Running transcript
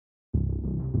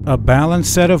A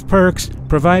balanced set of perks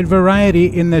provide variety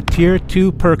in the Tier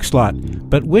 2 perk slot,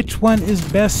 but which one is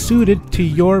best suited to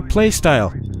your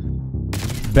playstyle?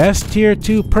 Best Tier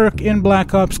 2 perk in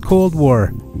Black Ops Cold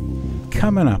War.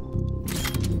 Coming up.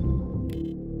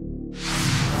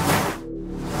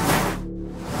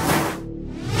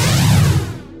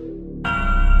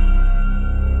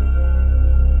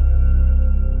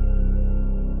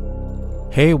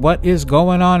 Hey, what is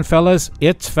going on, fellas?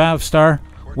 It's Favstar.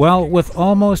 Well, with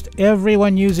almost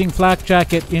everyone using Flak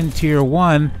Jacket in Tier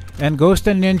 1 and Ghost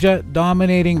and Ninja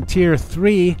dominating Tier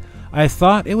 3, I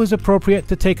thought it was appropriate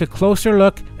to take a closer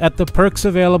look at the perks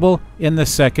available in the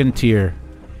second tier.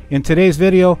 In today's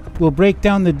video, we'll break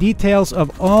down the details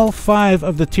of all 5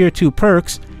 of the Tier 2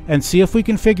 perks and see if we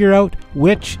can figure out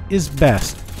which is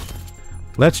best.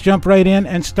 Let's jump right in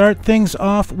and start things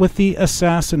off with the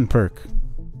Assassin perk.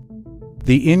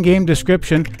 The in-game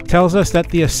description tells us that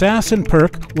the Assassin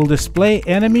perk will display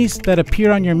enemies that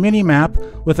appear on your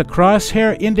minimap with a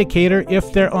crosshair indicator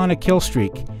if they're on a kill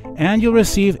streak, and you'll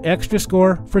receive extra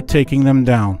score for taking them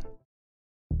down.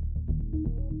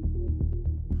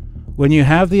 When you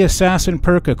have the Assassin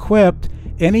perk equipped,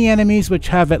 any enemies which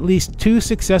have at least 2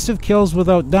 successive kills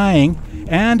without dying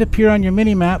and appear on your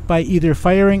minimap by either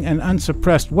firing an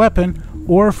unsuppressed weapon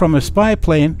or from a spy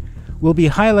plane will be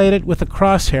highlighted with a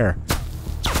crosshair.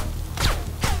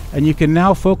 And you can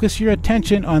now focus your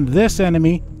attention on this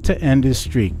enemy to end his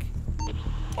streak.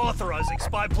 Authorizing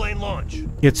spy plane launch.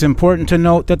 It's important to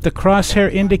note that the crosshair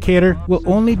indicator will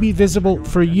only be visible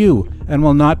for you and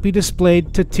will not be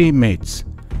displayed to teammates.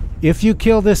 If you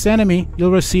kill this enemy,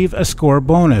 you'll receive a score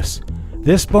bonus.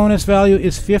 This bonus value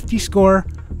is 50 score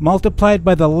multiplied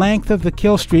by the length of the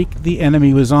kill streak the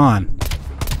enemy was on.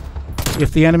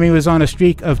 If the enemy was on a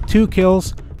streak of 2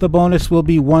 kills, the bonus will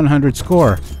be 100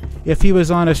 score. If he was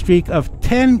on a streak of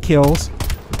 10 kills,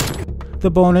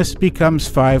 the bonus becomes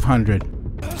 500.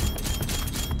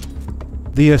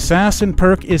 The Assassin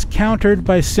perk is countered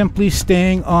by simply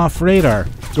staying off radar.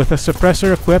 With a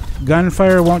suppressor equipped,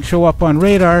 gunfire won't show up on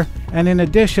radar, and in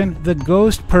addition, the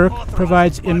Ghost perk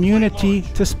provides immunity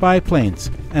to spy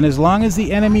planes. And as long as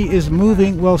the enemy is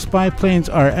moving while spy planes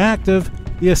are active,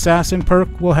 the Assassin perk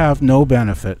will have no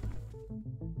benefit.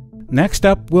 Next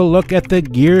up, we'll look at the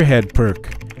Gearhead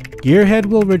perk. Gearhead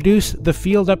will reduce the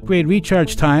field upgrade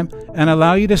recharge time and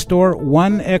allow you to store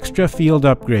 1 extra field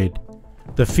upgrade.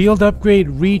 The field upgrade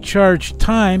recharge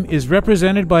time is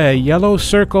represented by a yellow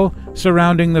circle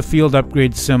surrounding the field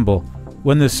upgrade symbol.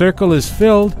 When the circle is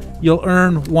filled, you'll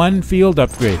earn 1 field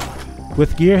upgrade.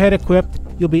 With Gearhead equipped,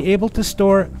 you'll be able to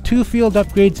store 2 field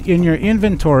upgrades in your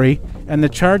inventory, and the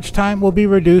charge time will be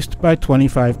reduced by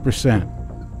 25%.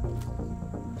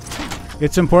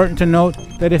 It's important to note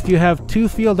that if you have 2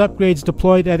 field upgrades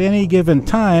deployed at any given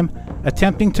time,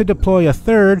 attempting to deploy a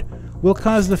third will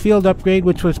cause the field upgrade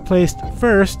which was placed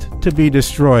first to be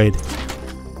destroyed.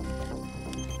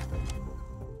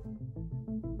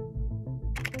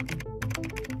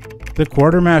 The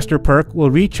Quartermaster perk will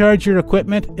recharge your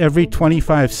equipment every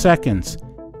 25 seconds.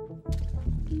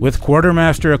 With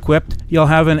Quartermaster equipped, you'll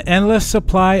have an endless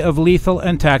supply of lethal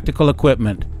and tactical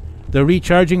equipment. The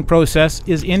recharging process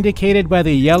is indicated by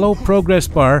the yellow progress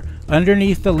bar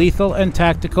underneath the lethal and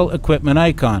tactical equipment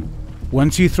icon.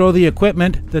 Once you throw the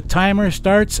equipment, the timer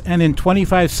starts and in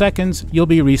 25 seconds you'll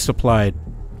be resupplied.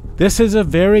 This is a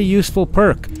very useful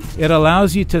perk. It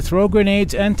allows you to throw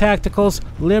grenades and tacticals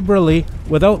liberally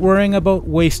without worrying about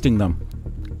wasting them.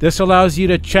 This allows you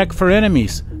to check for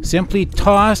enemies. Simply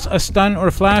toss a stun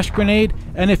or flash grenade,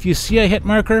 and if you see a hit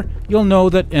marker, you'll know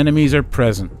that enemies are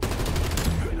present.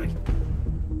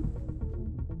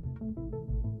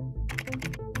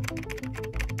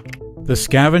 The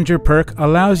Scavenger perk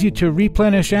allows you to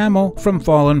replenish ammo from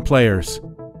fallen players.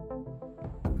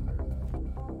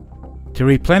 To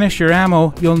replenish your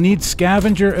ammo, you'll need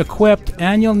Scavenger equipped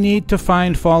and you'll need to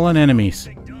find fallen enemies.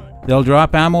 They'll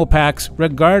drop ammo packs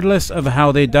regardless of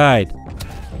how they died.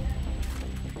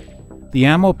 The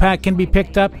ammo pack can be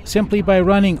picked up simply by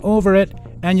running over it,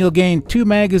 and you'll gain 2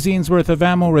 magazines worth of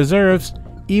ammo reserves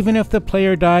even if the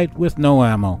player died with no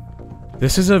ammo.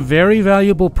 This is a very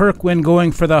valuable perk when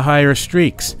going for the higher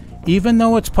streaks. Even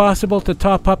though it's possible to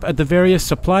top up at the various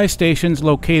supply stations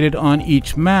located on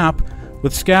each map,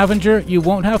 with Scavenger you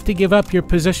won't have to give up your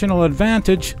positional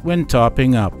advantage when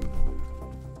topping up.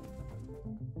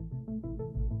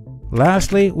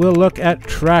 Lastly, we'll look at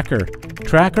Tracker.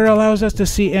 Tracker allows us to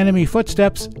see enemy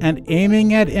footsteps, and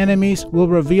aiming at enemies will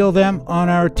reveal them on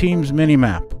our team's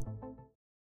minimap.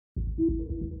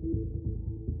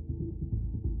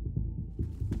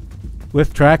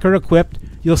 With Tracker equipped,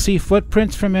 you'll see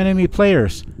footprints from enemy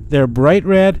players. They're bright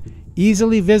red,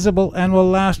 easily visible and will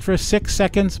last for 6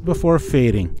 seconds before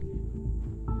fading.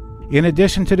 In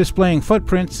addition to displaying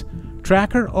footprints,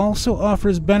 Tracker also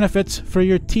offers benefits for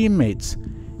your teammates.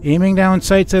 Aiming down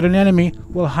sights at an enemy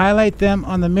will highlight them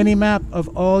on the minimap of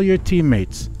all your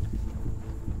teammates.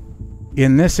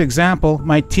 In this example,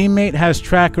 my teammate has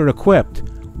Tracker equipped.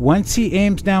 Once he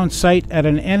aims down sight at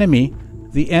an enemy,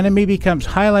 the enemy becomes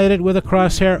highlighted with a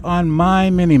crosshair on my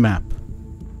minimap.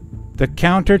 The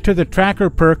counter to the Tracker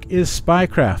perk is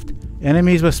Spycraft.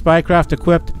 Enemies with Spycraft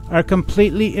equipped are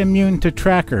completely immune to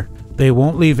Tracker. They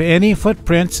won't leave any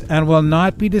footprints and will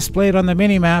not be displayed on the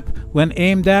minimap when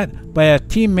aimed at by a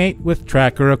teammate with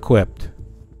Tracker equipped.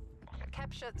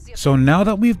 So now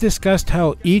that we've discussed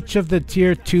how each of the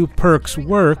Tier 2 perks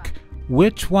work,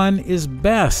 which one is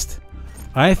best?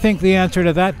 I think the answer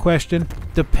to that question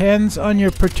depends on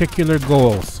your particular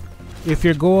goals. If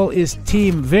your goal is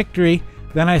team victory,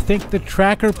 then I think the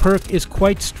Tracker perk is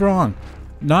quite strong.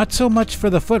 Not so much for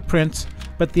the footprints,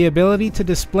 but the ability to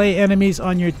display enemies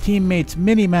on your teammate's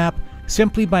minimap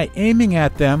simply by aiming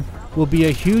at them will be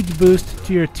a huge boost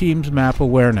to your team's map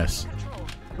awareness.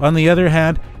 On the other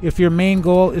hand, if your main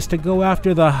goal is to go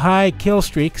after the high kill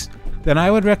streaks, then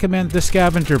I would recommend the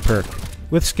Scavenger perk.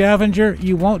 With Scavenger,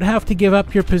 you won't have to give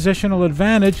up your positional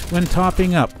advantage when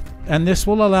topping up, and this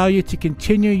will allow you to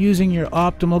continue using your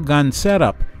optimal gun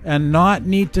setup and not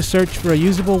need to search for a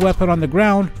usable weapon on the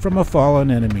ground from a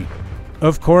fallen enemy.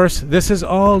 Of course, this is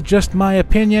all just my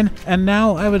opinion, and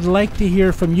now I would like to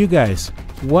hear from you guys.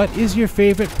 What is your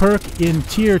favorite perk in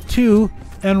Tier 2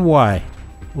 and why?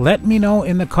 Let me know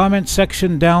in the comments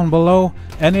section down below,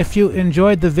 and if you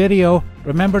enjoyed the video,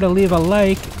 remember to leave a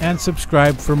like and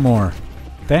subscribe for more.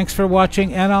 Thanks for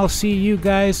watching, and I'll see you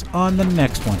guys on the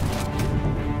next one.